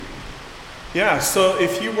Yeah, so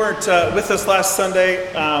if you weren't with us last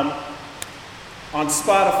Sunday, on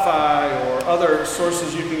Spotify or other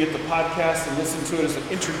sources, you can get the podcast and listen to it as an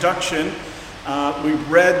introduction. We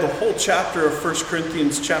read the whole chapter of 1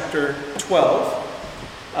 Corinthians chapter 12.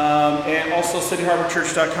 And also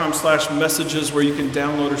cityharborchurch.com/messages where you can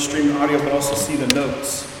download or stream the audio, but also see the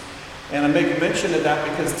notes. And I make mention of that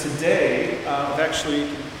because today, I've actually,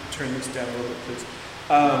 turn this down a little bit, please,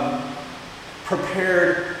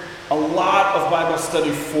 prepared a lot of Bible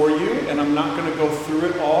study for you, and I'm not going to go through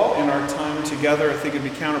it all in our time together. I think it'd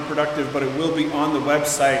be counterproductive, but it will be on the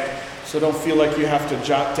website, so don't feel like you have to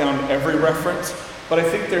jot down every reference. But I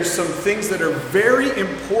think there's some things that are very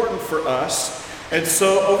important for us. And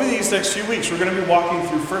so over these next few weeks, we're going to be walking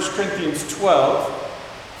through 1 Corinthians 12,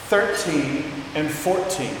 13, and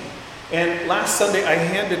 14. And last Sunday, I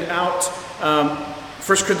handed out 1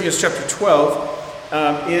 Corinthians chapter 12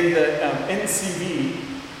 in the NCV.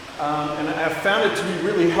 And I found it to be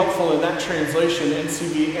really helpful in that translation,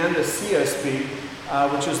 NCV and the CSB,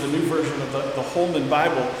 which is the new version of the Holman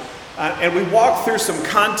Bible. And we walked through some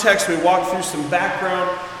context, we walked through some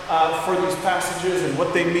background for these passages and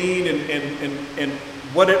what they mean and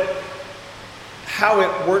how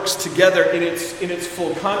it works together in its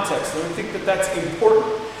full context. And I think that that's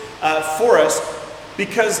important for us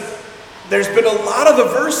because there's been a lot of the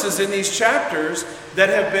verses in these chapters that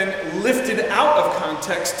have been lifted out of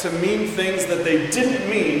context to mean things that they didn't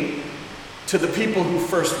mean to the people who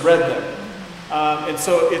first read them. And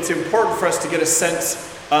so it's important for us to get a sense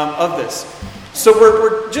of this. So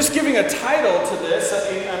we're just giving a title to this,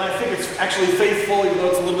 and I think it's actually faithful, even though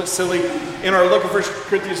it's a little bit silly, in our look at 1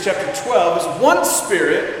 Corinthians chapter 12, is one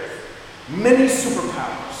Spirit, many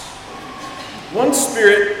superpowers. One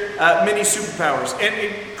Spirit, many superpowers.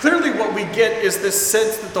 And clearly what we get is this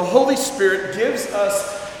sense that the Holy Spirit gives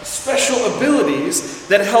us special abilities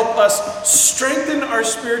that help us strengthen our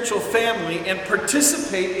spiritual family and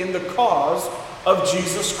participate in the cause of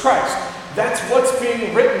Jesus Christ. That's what's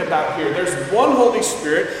being written about here. There's one Holy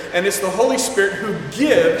Spirit, and it's the Holy Spirit who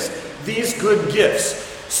gives these good gifts.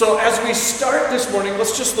 So as we start this morning,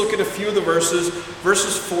 let's just look at a few of the verses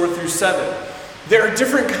 4 through 7. There are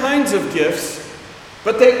different kinds of gifts,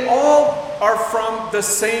 but they all are from the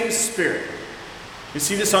same Spirit. You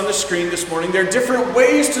see this on the screen this morning. There are different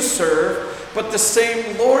ways to serve, but the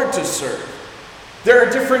same Lord to serve. There are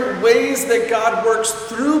different ways that God works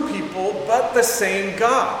through people, but the same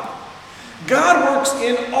God. God works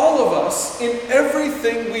in all of us, in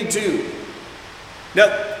everything we do. Now,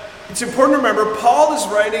 it's important to remember, Paul is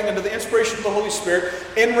writing under the inspiration of the Holy Spirit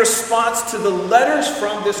in response to the letters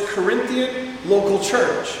from this Corinthian local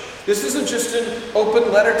church. This isn't just an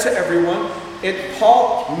open letter to everyone.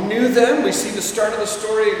 Paul knew them. We see the start of the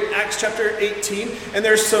story in Acts chapter 18. And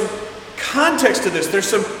there's some context to this. There's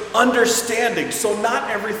some understanding. So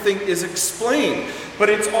not everything is explained. But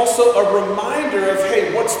it's also a reminder of,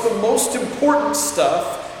 hey, what's the most important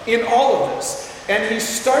stuff in all of this? And he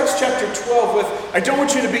starts chapter 12 with, I don't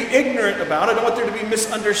want you to be ignorant about, I don't want there to be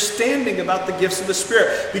misunderstanding about the gifts of the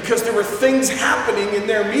Spirit, because there were things happening in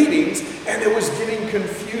their meetings and it was getting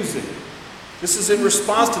confusing. This is in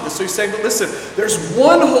response to this. So he's saying, but listen, there's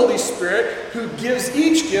one Holy Spirit who gives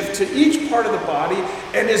each gift to each part of the body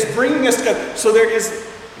and is bringing us together. So there is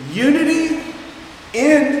unity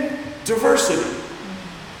in diversity.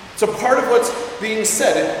 It's a part of what's being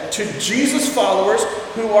said to Jesus followers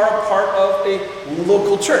who are a part of a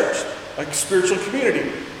local church, a spiritual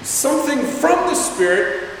community. Something from the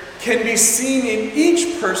Spirit can be seen in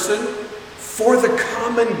each person for the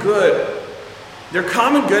common good. Their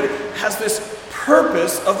common good has this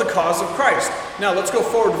purpose of the cause of Christ. Now let's go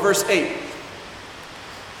forward to verse 8.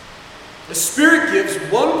 The Spirit gives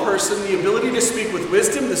one person the ability to speak with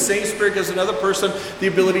wisdom. The same Spirit gives another person the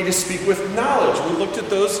ability to speak with knowledge. We looked at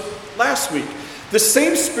those last week. The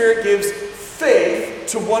same Spirit gives faith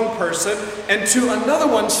to one person, and to another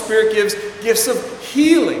one, Spirit gives gifts of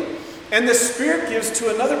healing. And the Spirit gives to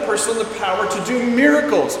another person the power to do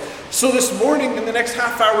miracles. So this morning, in the next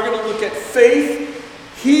half hour, we're going to look at faith,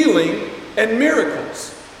 healing, and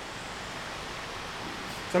miracles.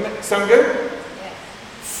 Sound good? Yes.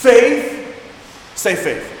 Faith. Say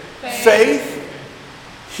faith. Faith,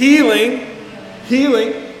 healing,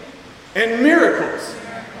 and miracles.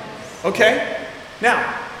 Okay?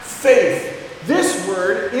 Now, faith. This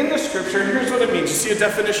word in the scripture, here's what it means. You see a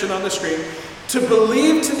definition on the screen. To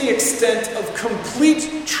believe to the extent of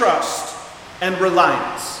complete trust and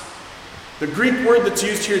reliance. The Greek word that's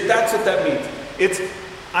used here, that's what that means. It's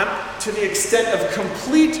to the extent of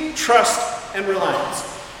complete trust and reliance.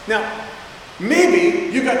 Now,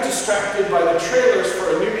 Maybe you got distracted by the trailers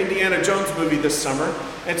for a new Indiana Jones movie this summer,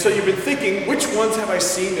 and so you've been thinking, which ones have I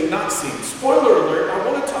seen and not seen? Spoiler alert,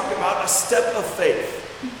 I want to talk about a step of faith.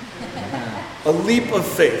 A leap of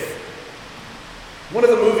faith. One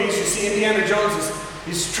of the movies, you see Indiana Jones,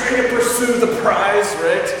 he's trying to pursue the prize,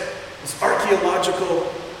 right? This archaeological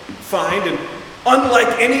find, and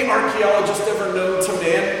unlike any archaeologist ever known to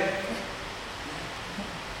man,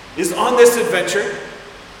 is on this adventure.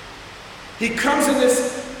 He comes in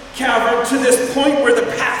this cavern to this point where the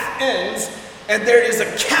path ends, and there is a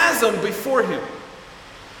chasm before him.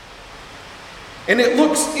 And it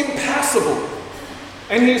looks impassable.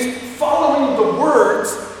 And he's following the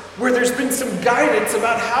words where there's been some guidance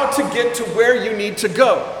about how to get to where you need to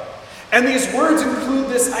go. And these words include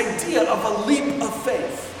this idea of a leap of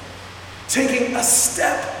faith, taking a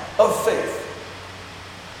step of faith.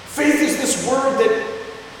 Faith is this word that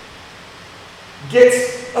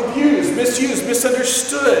gets abused, misused,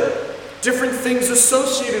 misunderstood. Different things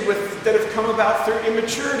associated with that have come about through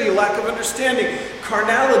immaturity, lack of understanding,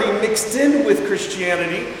 carnality mixed in with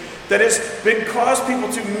Christianity that has been caused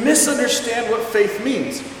people to misunderstand what faith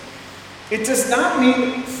means. It does not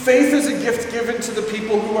mean faith is a gift given to the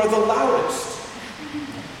people who are the loudest.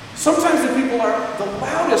 Sometimes the people are the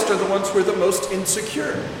loudest are the ones who are the most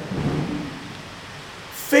insecure.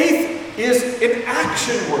 Faith is an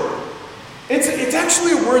action word. It's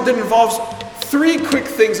actually a word that involves three quick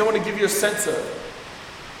things I want to give you a sense of.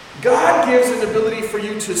 God gives an ability for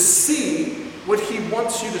you to see what He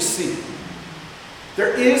wants you to see.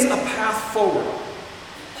 There is a path forward.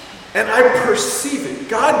 And I perceive it.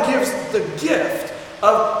 God gives the gift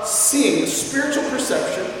of seeing, spiritual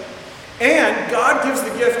perception, and God gives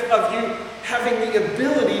the gift of you having the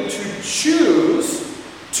ability to choose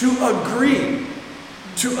to agree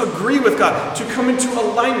with God, to come into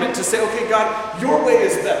alignment, to say, okay, God, your way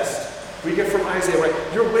is best. We get from Isaiah, right?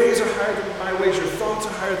 Your ways are higher than my ways, your thoughts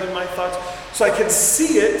are higher than my thoughts. So I can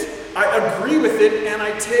see it, I agree with it, and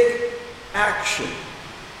I take action.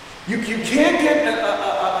 You can't get an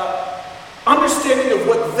understanding of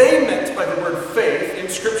what they meant by the word faith in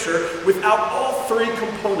Scripture without all three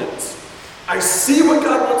components. I see what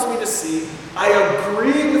God wants me to see. I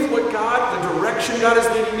agree with what God, the direction God is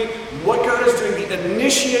leading me, what God is doing, the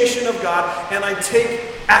initiation of God, and I take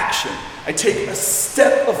action. I take a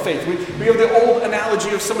step of faith. We have the old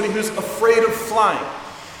analogy of somebody who's afraid of flying.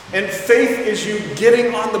 And faith is you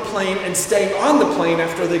getting on the plane and staying on the plane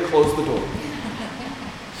after they close the door.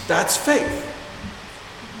 That's faith.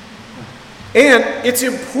 And it's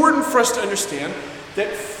important for us to understand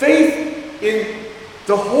that faith in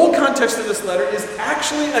the whole context of this letter is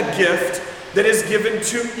actually a gift that is given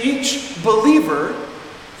to each believer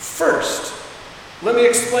first. Let me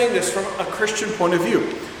explain this from a Christian point of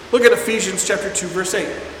view. Look at Ephesians chapter 2, verse 8.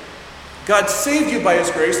 God saved you by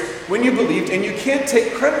His grace when you believed, and you can't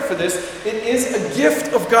take credit for this. It is a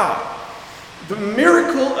gift of God. The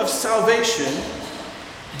miracle of salvation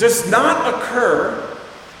does not occur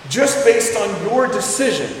just based on your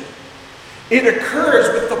decision. It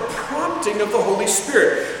occurs with the prompting of the Holy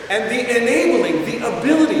Spirit and the enabling, the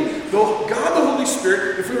ability. God the Holy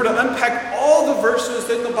Spirit, if we were to unpack all the verses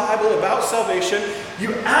in the Bible about salvation,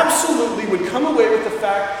 you absolutely would come away with the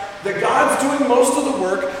fact that God's doing most of the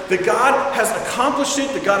work, that God has accomplished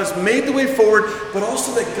it, that God has made the way forward, but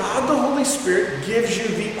also that God the Holy Spirit gives you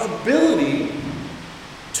the ability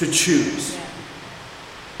to choose.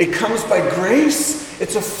 It comes by grace.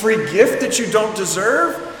 It's a free gift that you don't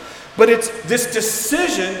deserve. But it's this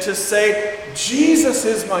decision to say, Jesus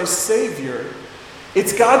is my Savior.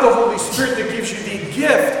 It's God the Holy Spirit that gives you the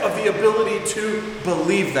gift of the ability to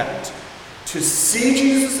believe that. To see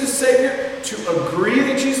Jesus as Savior, to agree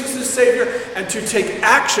that Jesus is Savior, and to take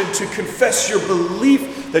action to confess your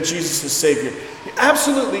belief that Jesus is Savior. You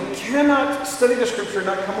absolutely cannot study the Scripture and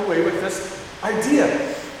not come away with this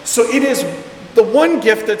idea. So it is the one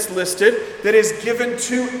gift that's listed that is given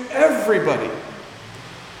to everybody.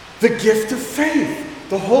 The gift of faith.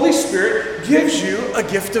 The Holy Spirit gives you a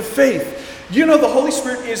gift of faith. You know, the Holy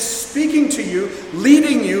Spirit is speaking to you,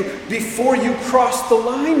 leading you before you cross the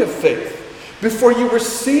line of faith, before you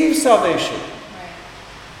receive salvation. Right.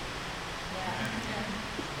 Yeah.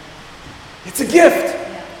 It's a gift.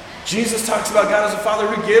 Yeah. Jesus talks about God as a Father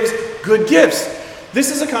who gives good gifts.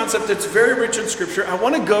 This is a concept that's very rich in Scripture. I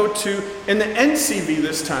want to go to, in the NCV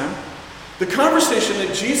this time, the conversation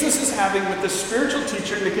that Jesus is having with the spiritual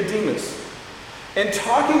teacher Nicodemus and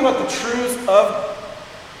talking about the truths of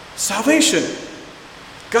salvation.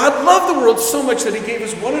 God loved the world so much that He gave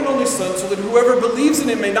His one and only Son so that whoever believes in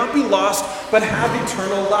Him may not be lost but have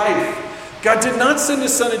eternal life. God did not send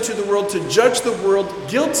his Son into the world to judge the world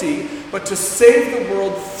guilty, but to save the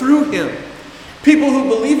world through him. People who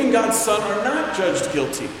believe in God's Son are not judged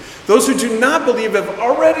guilty. Those who do not believe have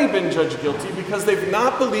already been judged guilty because they've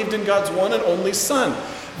not believed in God's one and only Son.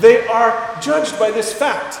 They are judged by this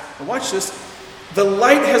fact. Now watch this. The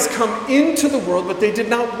light has come into the world, but they did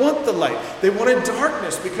not want the light. They wanted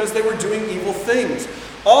darkness because they were doing evil things.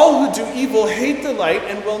 All who do evil hate the light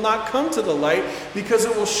and will not come to the light because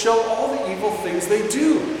it will show all the evil things they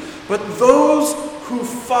do. But those who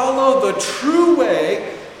follow the true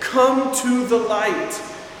way come to the light.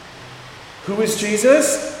 Who is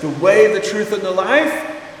Jesus? The way, the truth, and the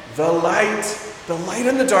life? The light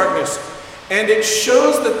in the darkness. And it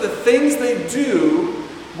shows that the things they do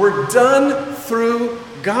were done through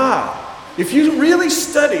God. If you really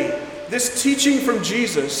study this teaching from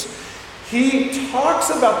Jesus, he talks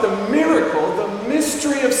about the miracle, the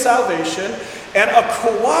mystery of salvation, and a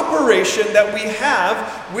cooperation that we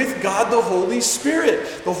have with God the Holy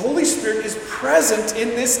Spirit. The Holy Spirit is present in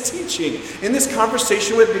this teaching, in this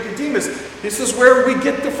conversation with Nicodemus. This is where we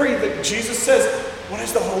get the phrase that Jesus says, what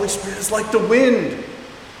is the Holy Spirit? It's like the wind.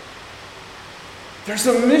 There's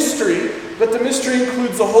a mystery, but the mystery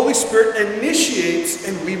includes the Holy Spirit initiates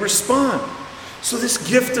and we respond. So this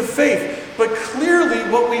gift of faith. But clearly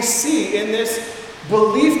what we see in this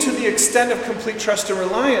belief to the extent of complete trust and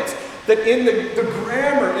reliance, that in the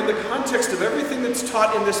grammar, in the context of everything that's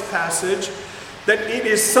taught in this passage, that it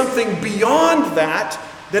is something beyond that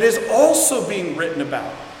that is also being written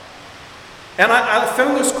about. And I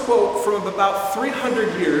found this quote from about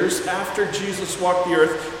 300 years after Jesus walked the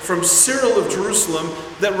earth from Cyril of Jerusalem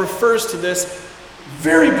that refers to this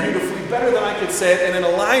very beautifully, better than I could say it, and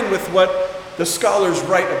in line with what the scholars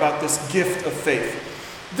write about this gift of faith.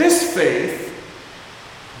 This faith,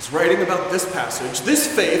 is writing about this passage,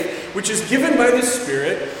 this faith, which is given by the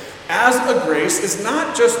Spirit as a grace, is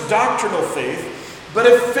not just doctrinal faith, but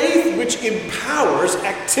a faith which empowers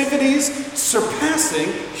activities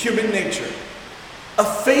surpassing human nature. A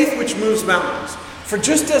faith which moves mountains. For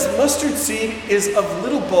just as mustard seed is of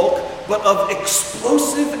little bulk, but of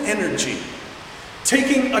explosive energy,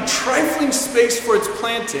 taking a trifling space for its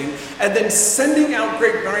planting, and then sending out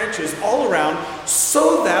great branches all around,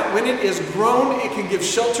 so that when it is grown, it can give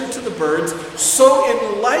shelter to the birds, so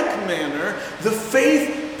in like manner, the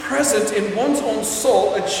faith present in one's own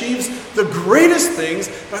soul achieves the greatest things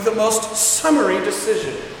by the most summary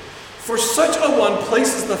decision. For such a one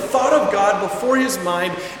places the thought of God before his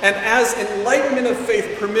mind, and as enlightenment of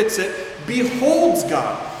faith permits it, beholds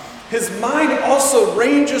God. His mind also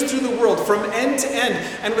ranges through the world from end to end,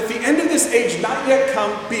 and with the end of this age not yet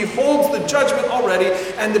come, beholds the judgment already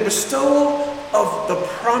and the bestowal of the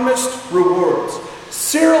promised rewards.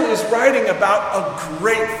 Cyril is writing about a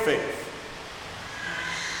great faith.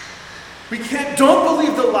 Don't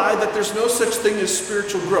believe the lie that there's no such thing as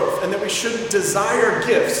spiritual growth and that we shouldn't desire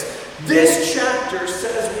gifts. This chapter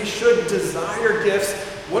says we should desire gifts.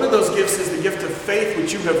 One of those gifts is the gift of faith,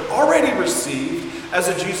 which you have already received as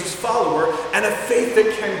a Jesus follower, and a faith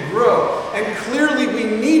that can grow. And clearly we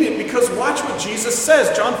need it because watch what Jesus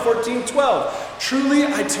says, John 14:12. Truly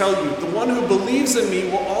I tell you, the one who believes in me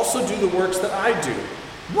will also do the works that I do.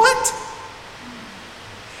 What?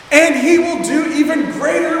 And he will do even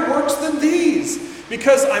greater works than these,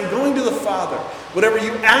 because I'm going to the Father. Whatever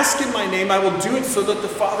you ask in my name, I will do it so that the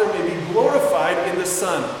Father may be glorified in the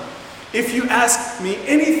Son. If you ask me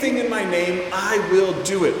anything in my name, I will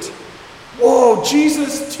do it. Whoa,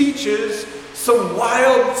 Jesus teaches some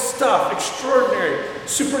wild stuff, extraordinary,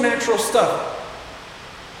 supernatural stuff.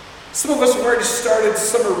 Some of us have already started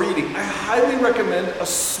summer reading. I highly recommend a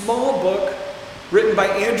small book written by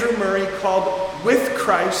Andrew Murray called With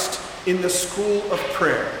Christ in the School of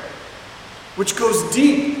Prayer, which goes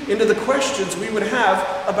deep into the questions we would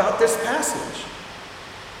have about this passage.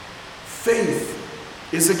 Faith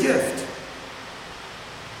is a gift.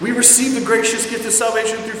 We receive the gracious gift of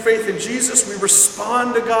salvation through faith in Jesus. We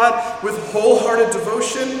respond to God with wholehearted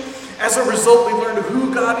devotion. As a result, we learn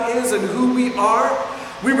who God is and who we are.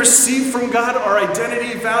 We receive from God our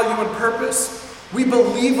identity, value, and purpose. We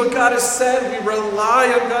believe what God has said. We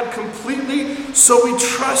rely on God completely. So we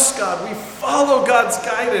trust God. We follow God's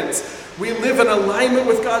guidance. We live in alignment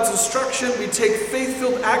with God's instruction. We take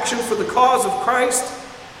faith-filled action for the cause of Christ.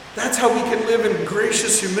 That's how we can live in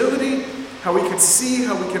gracious humility, how we can see,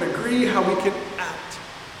 how we can agree, how we can act.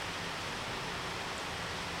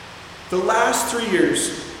 The last 3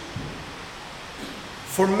 years,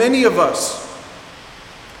 for many of us,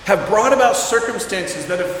 have brought about circumstances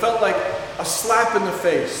that have felt like a slap in the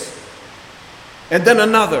face. And then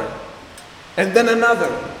another. And then another.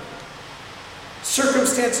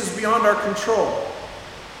 circumstances beyond our control,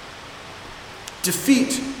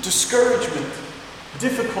 defeat, discouragement,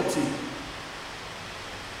 difficulty,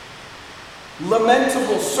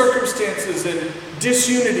 lamentable circumstances and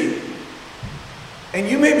disunity. And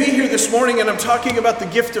you may be here this morning and I'm talking about the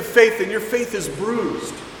gift of faith, and your faith is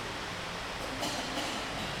bruised,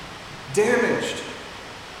 damaged,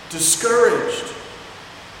 discouraged.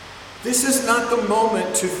 This is not the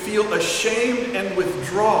moment to feel ashamed and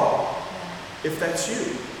withdraw if that's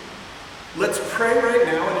you. Let's pray right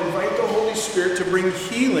now and invite the Holy Spirit to bring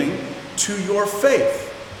healing to your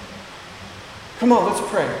faith. Come on, let's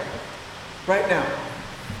pray right now.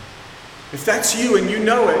 If that's you and you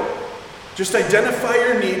know it, just identify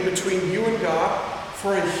your need between you and God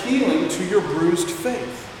for a healing to your bruised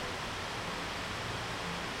faith.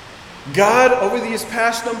 God, over these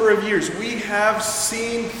past number of years, we have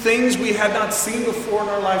seen things we had not seen before in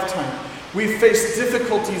our lifetime. We've faced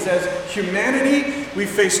difficulties as humanity. We've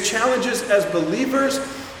faced challenges as believers.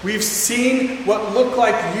 We've seen what looked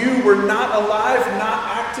like you were not alive,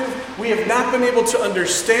 not active. We have not been able to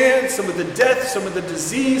understand some of the death, some of the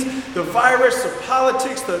disease, the virus, the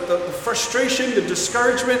politics, the frustration, the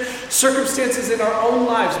discouragement, circumstances in our own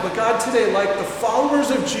lives. But God, today, like the followers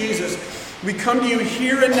of Jesus, we come to you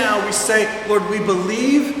here and now. We say, Lord, we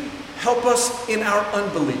believe. Help us in our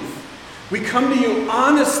unbelief. We come to you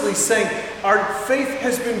honestly saying our faith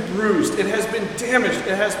has been bruised. It has been damaged.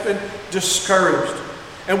 It has been discouraged.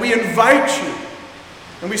 And we invite you.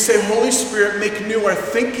 And we say, Holy Spirit, make new our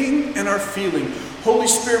thinking and our feeling. Holy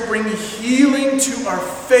Spirit, bring healing to our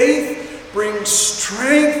faith. Bring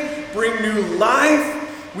strength. Bring new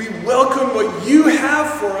life. We welcome what you have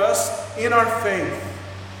for us in our faith.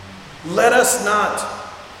 Let us not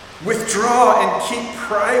withdraw and keep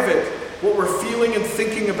private what we're feeling and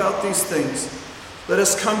thinking about these things. Let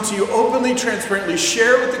us come to you openly, transparently,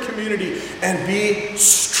 share with the community, and be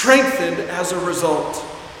strengthened as a result.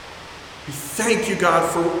 We thank you, God,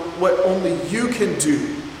 for what only you can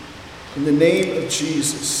do. In the name of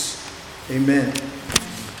Jesus, amen.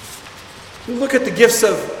 We look at the gifts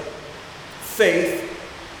of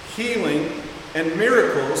faith, healing, and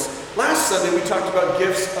miracles. Last Sunday we talked about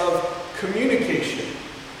gifts of communication.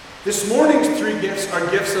 This morning's three gifts are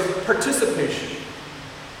gifts of participation.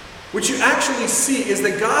 What you actually see is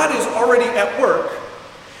that God is already at work,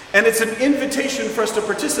 and it's an invitation for us to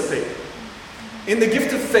participate. In the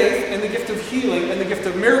gift of faith, and the gift of healing, and the gift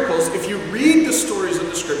of miracles, if you read the stories of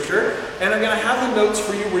the Scripture, and I'm going to have the notes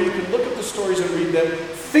for you where you can look at the stories and read them,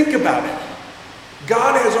 think about it.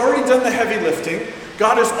 God has already done the heavy lifting.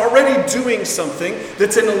 God is already doing something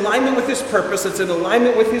that's in alignment with his purpose, that's in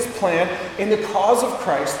alignment with his plan in the cause of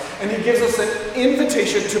Christ. And he gives us an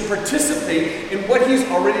invitation to participate in what he's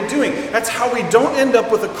already doing. That's how we don't end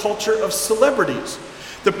up with a culture of celebrities.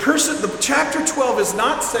 The chapter 12 is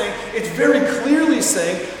not saying, it's very clearly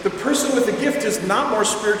saying the person with the gift is not more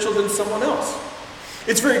spiritual than someone else.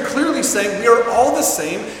 It's very clearly saying we are all the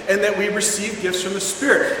same and that we receive gifts from the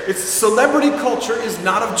Spirit. It's celebrity culture is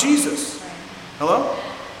not of Jesus. Hello?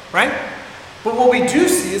 Right? But what we do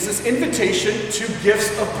see is this invitation to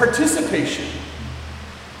gifts of participation.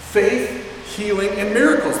 Faith, healing, and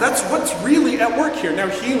miracles. That's what's really at work here. Now,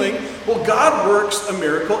 healing, well, God works a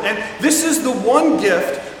miracle, and this is the one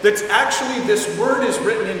gift that's actually, this word is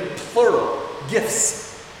written in plural,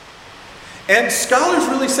 gifts. And scholars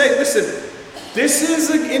really say, listen, this is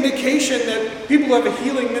an indication that people who have a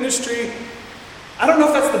healing ministry, I don't know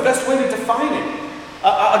if that's the best way to define it.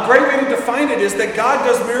 A great way to define it is that God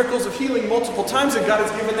does miracles of healing multiple times, and God has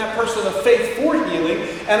given that person a faith for healing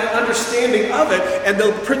and an understanding of it. And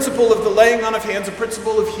the principle of the laying on of hands, the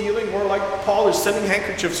principle of healing, or like Paul is sending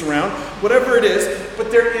handkerchiefs around, whatever it is, but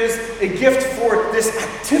there is a gift for this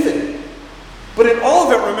activity. But in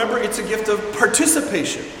all of it, remember, it's a gift of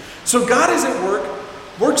participation. So God is at work,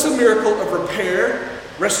 works a miracle of repair,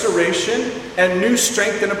 restoration, and new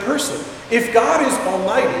strength in a person. If God is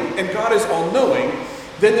almighty and God is all-knowing,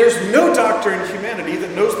 then there's no doctor in humanity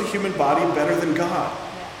that knows the human body better than God.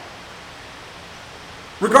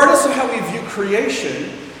 Regardless of how we view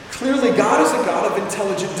creation, clearly God is a God of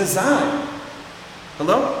intelligent design.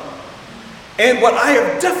 Hello? And what I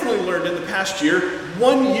have definitely learned in the past year,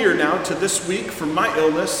 1 year now to this week from my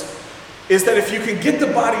illness, is that if you can get the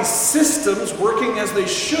body's systems working as they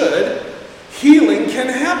should, healing can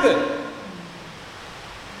happen.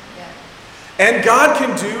 And God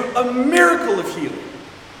can do a miracle of healing.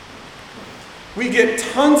 We get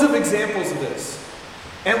tons of examples of this.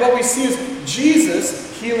 And what we see is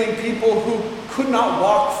Jesus healing people who could not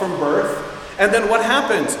walk from birth. And then what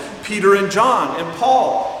happens? Peter and John and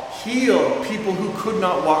Paul heal people who could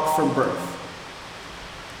not walk from birth.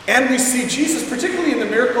 And we see Jesus, particularly in the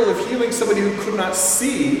miracle of healing somebody who could not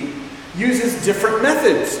see, uses different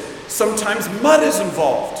methods. Sometimes mud is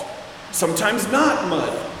involved, sometimes not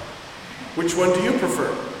mud. Which one do you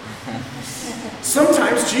prefer?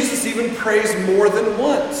 Sometimes Jesus even prays more than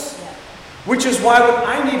once, which is why when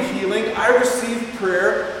I need healing, I receive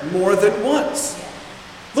prayer more than once.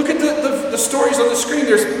 Look at the stories on the screen.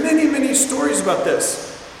 There's many, many stories about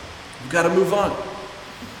this. You've got to move on.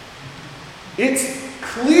 It's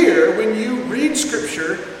clear when you read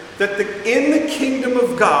Scripture that in the kingdom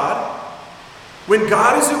of God, when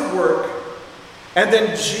God is at work, and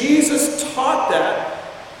then Jesus taught that,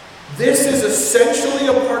 this is essentially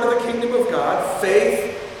a part of the kingdom of God: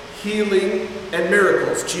 faith, healing, and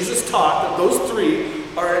miracles. Jesus taught that those three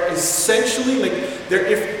are essentially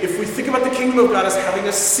if we think about the kingdom of God as having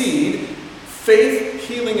a seed, faith,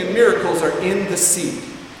 healing, and miracles are in the seed.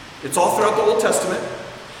 It's all throughout the Old Testament.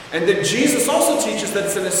 And then Jesus also teaches that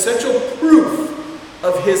it's an essential proof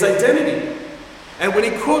of his identity. And when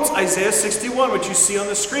he quotes Isaiah 61, which you see on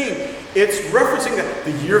the screen, it's referencing that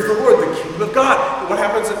the year of the Lord, the kingdom of God. What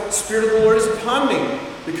happens? The Spirit of the Lord is upon me,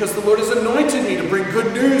 because the Lord has anointed me to bring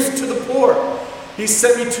good news to the poor. He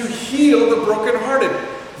sent me to heal the brokenhearted,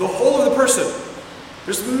 the whole of the person.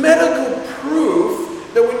 There's medical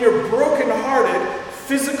proof that when you're brokenhearted,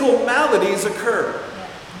 physical maladies occur.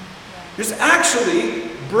 There's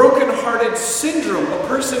actually brokenhearted syndrome. A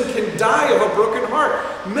person can die of a broken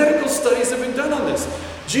heart. Medical studies have been done on this.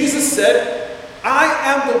 Jesus said, I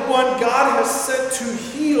am the one God has sent to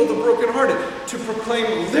heal the brokenhearted, to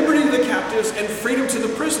proclaim liberty to the captives and freedom to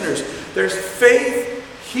the prisoners. There's faith,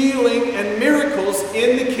 healing, and miracles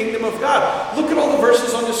in the kingdom of God. Look at all the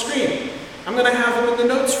verses on the screen. I'm going to have them in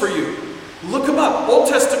the notes for you. Look them up. Old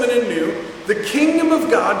Testament and New. The kingdom of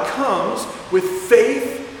God comes with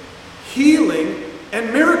faith, healing,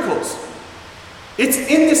 and miracles. It's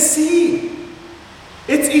in the seed.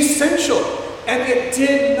 It's essential. And it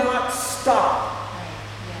did not stop.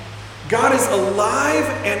 God is alive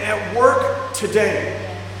and at work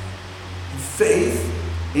today. In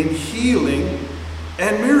faith, in healing,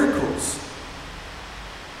 and miracles.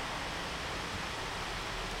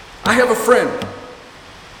 I have a friend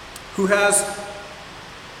who has,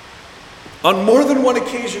 on more than one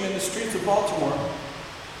occasion in the streets of Baltimore,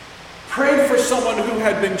 prayed for someone who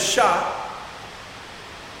had been shot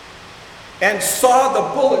and saw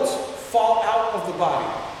the bullets fall out of the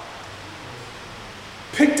body.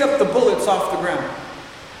 Picked up the bullets off the ground.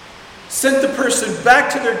 Sent the person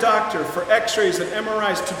back to their doctor for x-rays and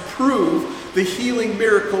MRIs to prove the healing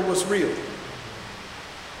miracle was real.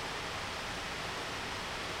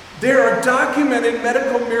 There are documented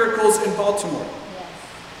medical miracles in Baltimore.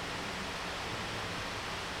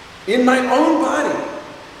 In my own body,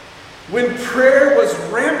 when prayer was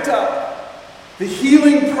ramped up, the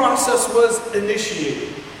healing process was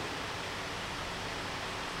initiated.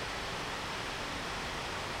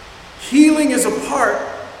 Healing is a part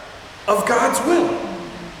of God's will.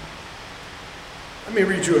 Let me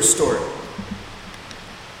read you a story.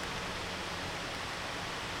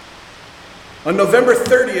 On November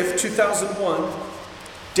 30th, 2001,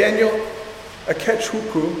 Daniel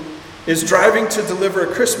Akechukwu is driving to deliver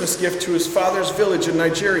a Christmas gift to his father's village in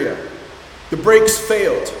Nigeria. The brakes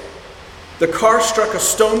failed. The car struck a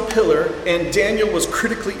stone pillar and Daniel was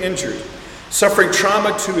critically injured, suffering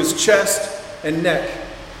trauma to his chest and neck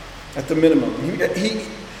at the minimum.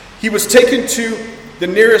 He was taken to the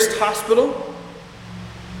nearest hospital.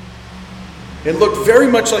 It looked very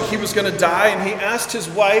much like he was going to die, and he asked his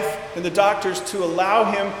wife and the doctors to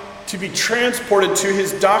allow him to be transported to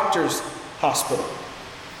his doctor's hospital.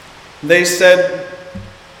 They said,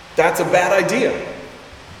 that's a bad idea.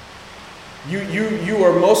 You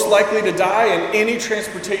are most likely to die, and any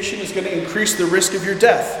transportation is going to increase the risk of your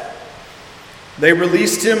death. They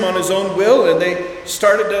released him on his own will, and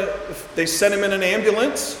they sent him in an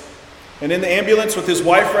ambulance. And in the ambulance, with his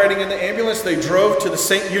wife riding in the ambulance, they drove to the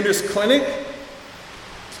St. Eunice Clinic,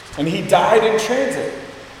 and he died in transit.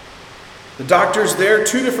 The doctors there,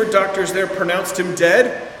 2 different doctors there, pronounced him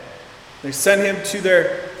dead. They sent him to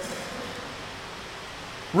their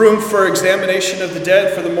room for examination of the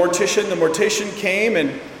dead for the mortician. The mortician came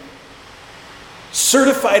and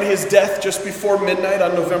certified his death just before midnight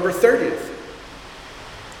on November 30th.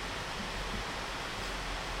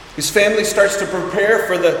 His family starts to prepare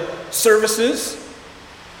for the services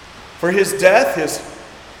for his death. His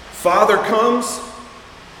father comes.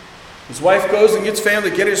 His wife goes and gets family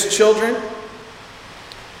to get his children.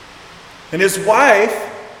 And his wife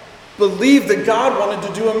believed that God wanted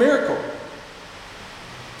to do a miracle.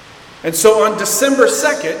 And so on December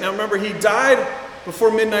 2nd, now remember he died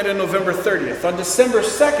before midnight on November 30th. On December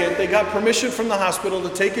 2nd, they got permission from the hospital to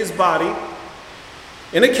take his body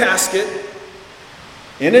in a casket,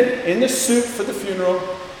 in the suit for the funeral,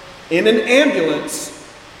 in an ambulance,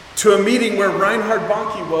 to a meeting where Reinhard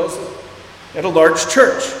Bonnke was at a large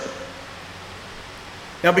church.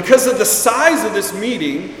 Now, because of the size of this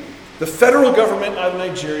meeting, the federal government of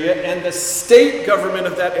Nigeria and the state government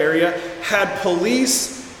of that area had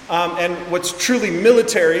police and what's truly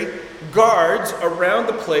military guards around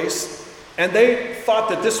the place, and they thought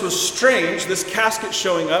that this was strange, this casket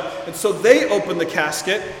showing up, and so they opened the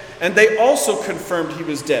casket, and they also confirmed he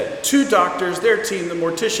was dead. 2 doctors, their team, the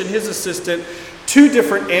mortician, his assistant, 2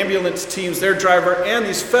 different ambulance teams, their driver, and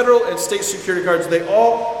these federal and state security guards, they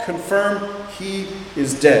all confirmed he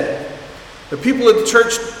is dead. The people of the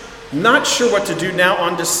church, not sure what to do now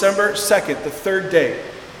on December 2nd, the 3rd day.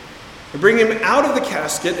 They bring him out of the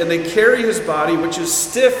casket and they carry his body, which is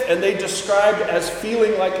stiff and they described as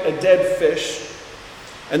feeling like a dead fish.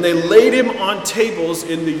 And they laid him on tables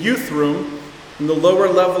in the youth room in the lower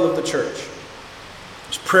level of the church.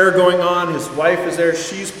 There's prayer going on. His wife is there.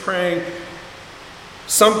 She's praying.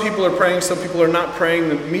 Some people are praying. Some people are not praying.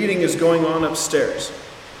 The meeting is going on upstairs.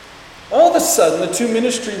 All of a sudden, the 2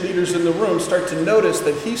 ministry leaders in the room start to notice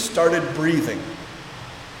that he started breathing.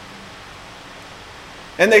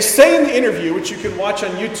 And they say in the interview, which you can watch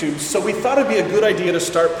on YouTube, so we thought it'd be a good idea to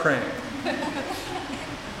start praying.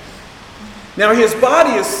 Now his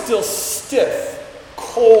body is still stiff,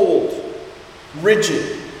 cold,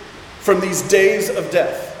 rigid from these days of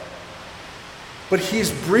death. But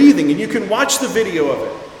he's breathing, and you can watch the video of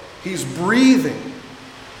it. He's breathing.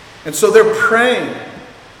 And so they're praying,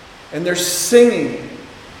 and they're singing,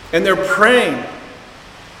 and they're praying.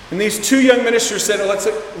 And these 2 young ministers said,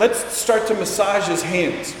 let's start to massage his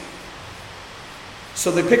hands.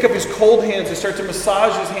 So they pick up his cold hands, they start to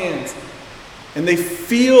massage his hands. And they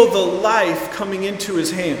feel the life coming into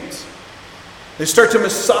his hands. They start to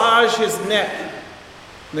massage his neck.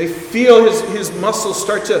 And they feel his muscles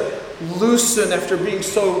start to loosen after being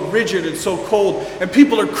so rigid and so cold. And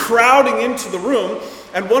people are crowding into the room.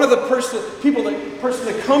 And one of the person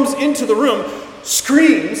that comes into the room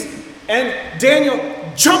screams, and Daniel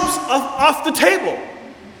jumps off the table,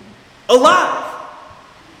 alive.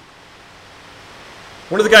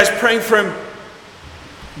 One of the guys praying for him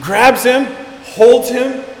grabs him, holds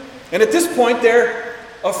him, and at this point they're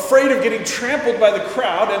afraid of getting trampled by the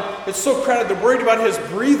crowd, and it's so crowded they're worried about his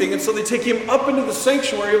breathing, and so they take him up into the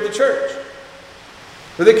sanctuary of the church,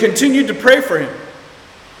 where they continued to pray for him.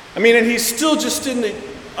 And he's still just in the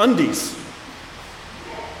undies.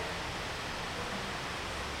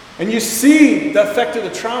 And you see the effect of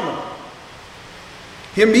the trauma.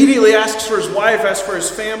 He immediately asks for his wife, asks for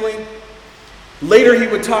his family. Later he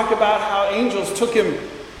would talk about how angels took him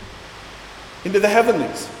into the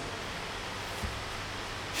heavenlies.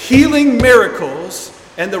 Healing miracles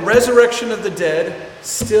and the resurrection of the dead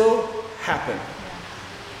still happen.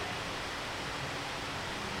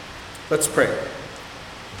 Let's pray.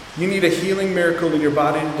 You need a healing miracle in your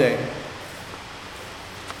body today.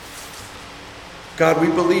 God,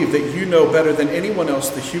 we believe that you know better than anyone else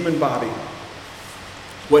the human body,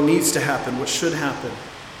 what needs to happen, what should happen.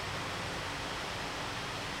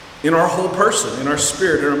 In our whole person, in our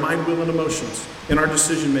spirit, in our mind, will, and emotions, in our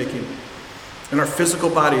decision making, in our physical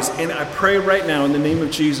bodies. And I pray right now in the name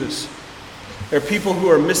of Jesus, there are people who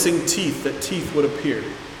are missing teeth, that teeth would appear.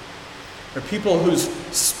 There are people whose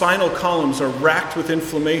spinal columns are racked with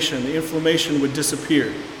inflammation. The inflammation would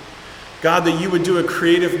disappear. God, that you would do a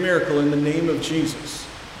creative miracle in the name of Jesus.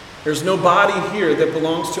 There's no body here that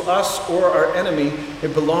belongs to us or our enemy.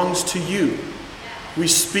 It belongs to you. We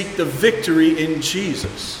speak the victory in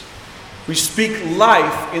Jesus. We speak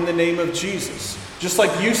life in the name of Jesus. Just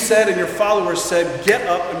like you said and your followers said, get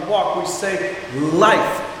up and walk. We say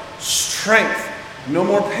life, strength, no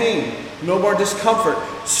more pain, no more discomfort,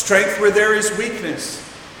 strength where there is weakness,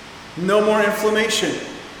 no more inflammation.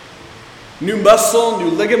 New muscle, new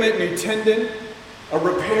ligament, new tendon, a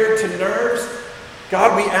repair to nerves.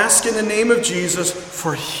 God, we ask in the name of Jesus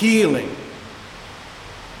for healing.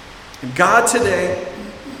 And God, today,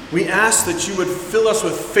 we ask that you would fill us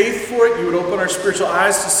with faith for it. You would open our spiritual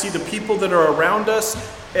eyes to see the people that are around us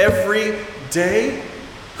every day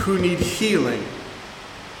who need healing.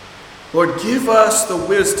 Lord, give us the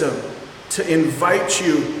wisdom to invite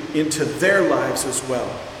you into their lives as well.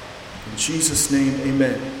 In Jesus' name,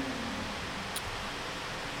 amen.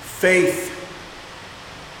 Faith,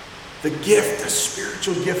 the gift, the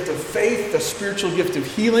spiritual gift of faith, the spiritual gift of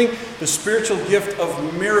healing, the spiritual gift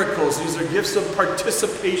of miracles. These are gifts of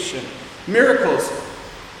participation. Miracles.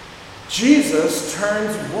 Jesus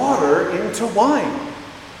turns water into wine.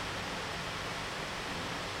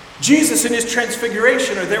 Jesus in his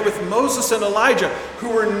transfiguration are there with Moses and Elijah, who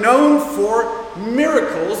were known for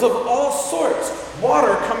miracles of all sorts.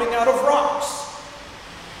 Water coming out of rocks.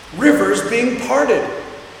 Rivers being parted.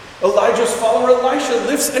 Elijah's follower Elisha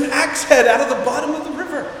lifts an axe head out of the bottom of the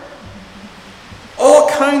river. All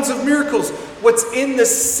kinds of miracles. What's in the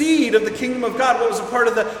seed of the kingdom of God, what was a part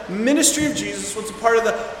of the ministry of Jesus, what's a part of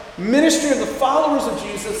the ministry of the followers of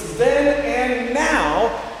Jesus then and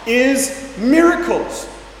now, is miracles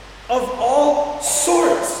of all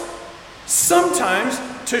sorts. Sometimes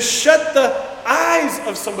to shut the eyes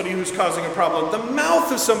of somebody who's causing a problem, the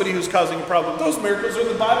mouth of somebody who's causing a problem. Those miracles are in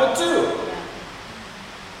the Bible too.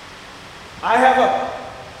 I have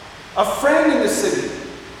a friend in the city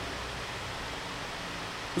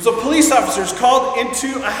who's a police officer, is called into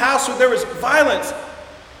a house where there was violence,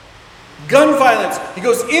 gun violence. He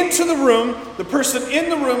goes into the room, the person in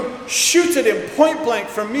the room shoots at him point blank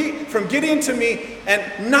from Gideon to me,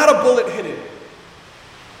 and not a bullet hit him.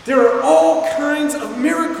 There are all kinds of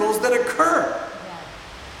miracles that occur.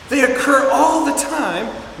 They occur all the time.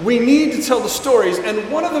 We need to tell the stories. And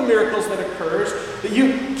one of the miracles that occurs, that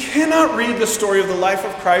you cannot read the story of the life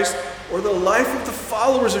of Christ or the life of the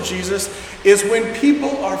followers of Jesus, is when people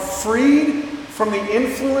are freed from the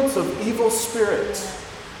influence of evil spirits.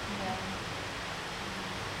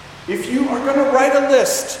 If you are going to write a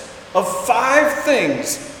list of 5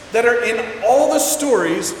 things that are in all the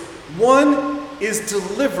stories, one is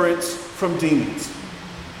deliverance from demons.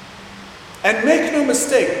 And make no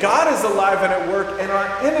mistake, God is alive and at work, and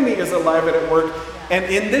our enemy is alive and at work. And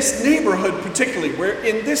in this neighborhood particularly, where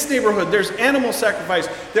in this neighborhood there's animal sacrifice,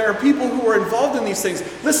 there are people who are involved in these things.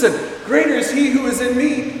 Listen, greater is he who is in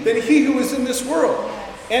me than he who is in this world.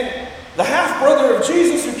 And the half-brother of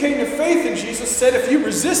Jesus who came to faith in Jesus said, if you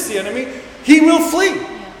resist the enemy, he will flee.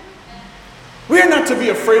 We are not to be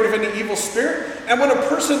afraid of any evil spirit. And when a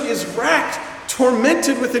person is racked,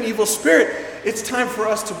 tormented with an evil spirit, it's time for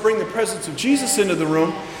us to bring the presence of Jesus into the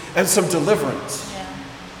room and some deliverance.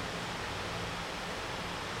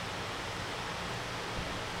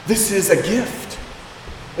 This is a gift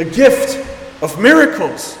of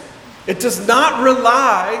miracles. It does not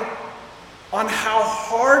rely on how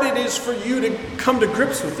hard it is for you to come to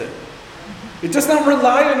grips with it. It does not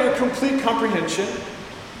rely on your complete comprehension.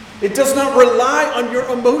 It does not rely on your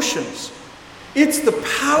emotions. It's the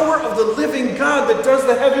power of the living God that does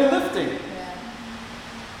the heavy lifting.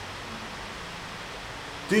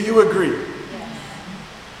 Do you agree?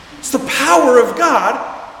 It's the power of God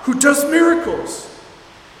who does miracles.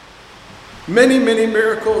 Many, many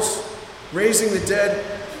miracles, raising the dead.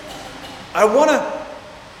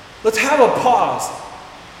 Let's have a pause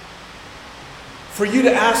for you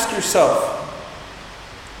to ask yourself,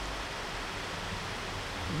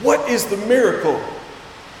 what is the miracle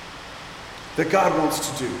that God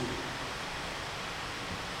wants to do?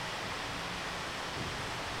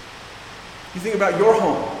 You think about your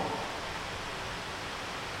home,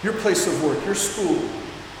 your place of work, your school,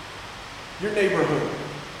 your neighborhood,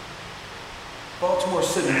 Baltimore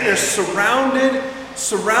City. They're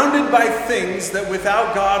surrounded by things that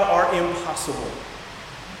without God are impossible.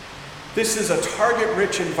 This is a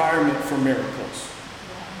target-rich environment for miracles.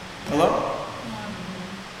 Hello?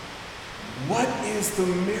 What is the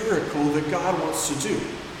miracle that God wants to do?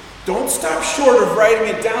 Don't stop short of writing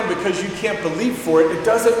it down because you can't believe for it. It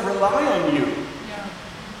doesn't rely on you.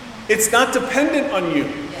 It's not dependent on you.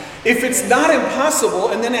 If it's not impossible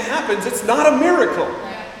and then it happens, it's not a miracle.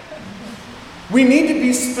 We need to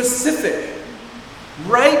be specific.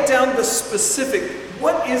 Write down the specific.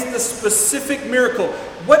 What is the specific miracle?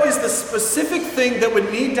 What is the specific thing that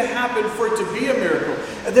would need to happen for it to be a miracle?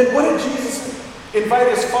 And then what did Jesus invite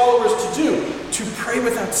his followers to do? To pray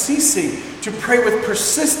without ceasing, to pray with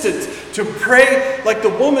persistence, to pray like the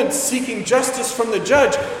woman seeking justice from the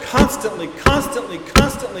judge, constantly, constantly,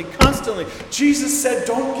 constantly, constantly. Jesus said,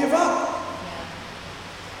 don't give up.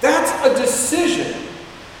 That's a decision.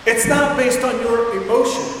 It's not based on your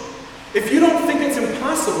emotion. If you don't think it's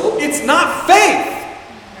impossible, it's not faith.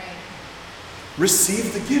 Right.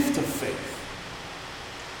 Receive the gift of faith.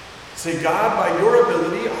 Say, God, by your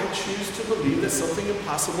ability, I choose to believe that something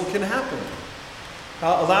impossible can happen.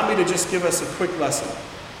 Allow me to just give us a quick lesson.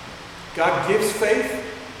 God gives faith,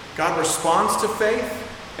 God responds to faith,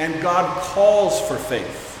 and God calls for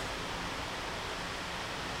faith.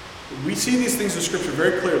 We see these things in Scripture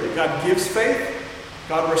very clearly. God gives faith,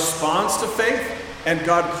 God responds to faith, and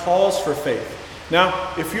God calls for faith. Now,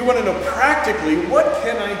 if you want to know practically, what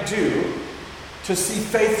can I do to see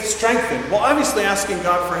faith strengthened? Well, obviously asking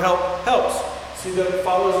God for help helps. See the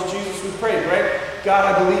followers of Jesus who prayed, right?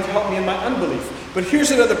 God, I believe, help me in my unbelief. But here's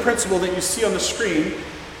another principle that you see on the screen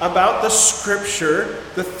about the Scripture,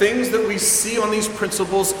 the things that we see on these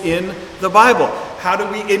principles in the Bible. How do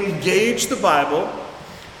we engage the Bible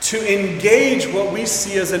to engage what we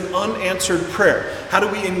see as an unanswered prayer? How do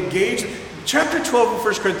we engage? Chapter 12 of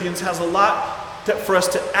 1 Corinthians has a lot for us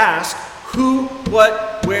to ask: who,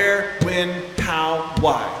 what, where, when, how,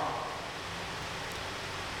 why.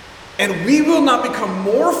 And we will not become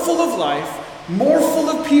more full of life, more full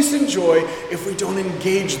of peace and joy if we don't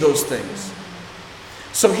engage those things.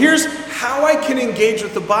 So here's how I can engage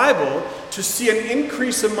with the Bible to see an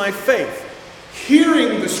increase in my faith.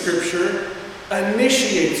 Hearing the Scripture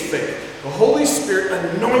initiates faith. The Holy Spirit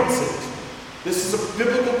anoints it. This is a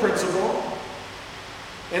biblical principle.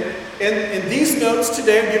 And in these notes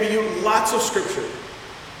today, I'm giving you lots of Scripture.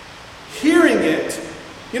 Hearing it,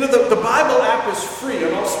 the Bible app is free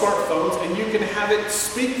on all smartphones, and you can have it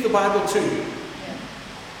speak the Bible to you.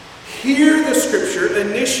 Hear the Scripture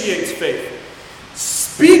initiates faith.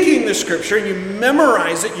 Speaking the Scripture, and you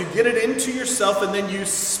memorize it, you get it into yourself, and then you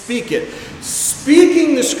speak it.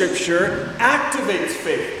 Speaking the Scripture activates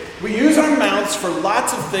faith. We use our mouths for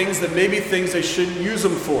lots of things that may be things they shouldn't use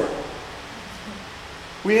them for.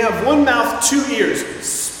 We have one mouth, two ears.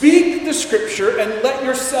 Speak the Scripture and let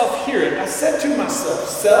yourself hear it. I said to myself,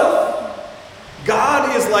 self,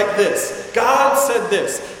 God is like this. God said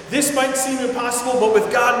this. This might seem impossible, but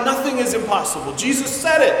with God, nothing is impossible. Jesus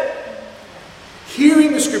said it.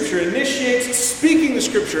 Hearing the Scripture initiates, speaking the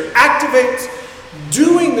Scripture activates,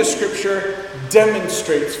 doing the Scripture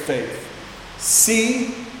demonstrates faith.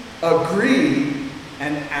 See, agree,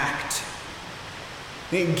 and act.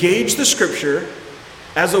 Engage the Scripture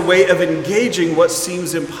as a way of engaging what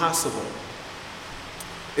seems impossible.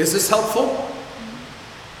 Is this helpful?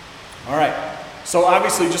 All right. So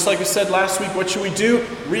obviously, just like I said last week, what should we do?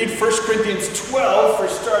 Read 1 Corinthians 12 for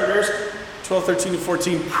starters, 12, 13, and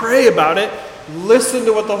 14. Pray about it. Listen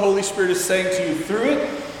to what the Holy Spirit is saying to you through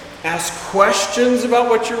it. Ask questions about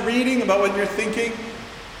what you're reading, about what you're thinking,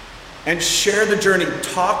 and share the journey.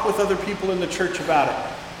 Talk with other people in the church about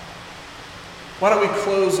it. Why don't we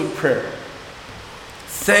close in prayer?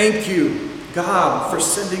 Thank you, God, for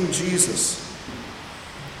sending Jesus,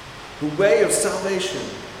 the way of salvation,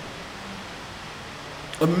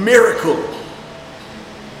 a miracle.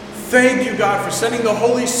 Thank you, God, for sending the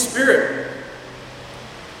Holy Spirit,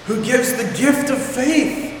 who gives the gift of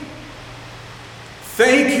faith.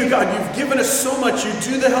 Thank you, God, you've given us so much. You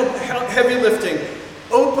do the heavy lifting.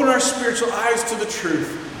 Open our spiritual eyes to the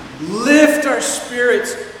truth. Lift our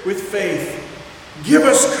spirits with faith. Give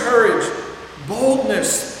us courage,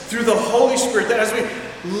 boldness through the Holy Spirit, that as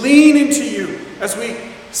we lean into you, as we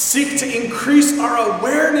seek to increase our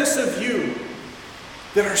awareness of you,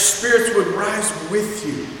 that our spirits would rise with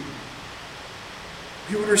you.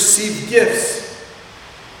 We would receive gifts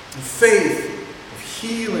of faith, of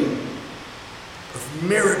healing, of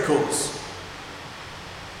miracles.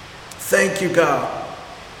 Thank you, God.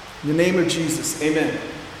 In the name of Jesus, amen.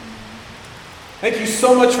 Thank you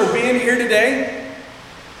so much for being here today.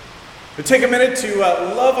 But take a minute to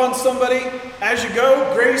love on somebody as you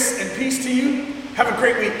go. Grace and peace to you. Have a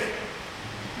great week.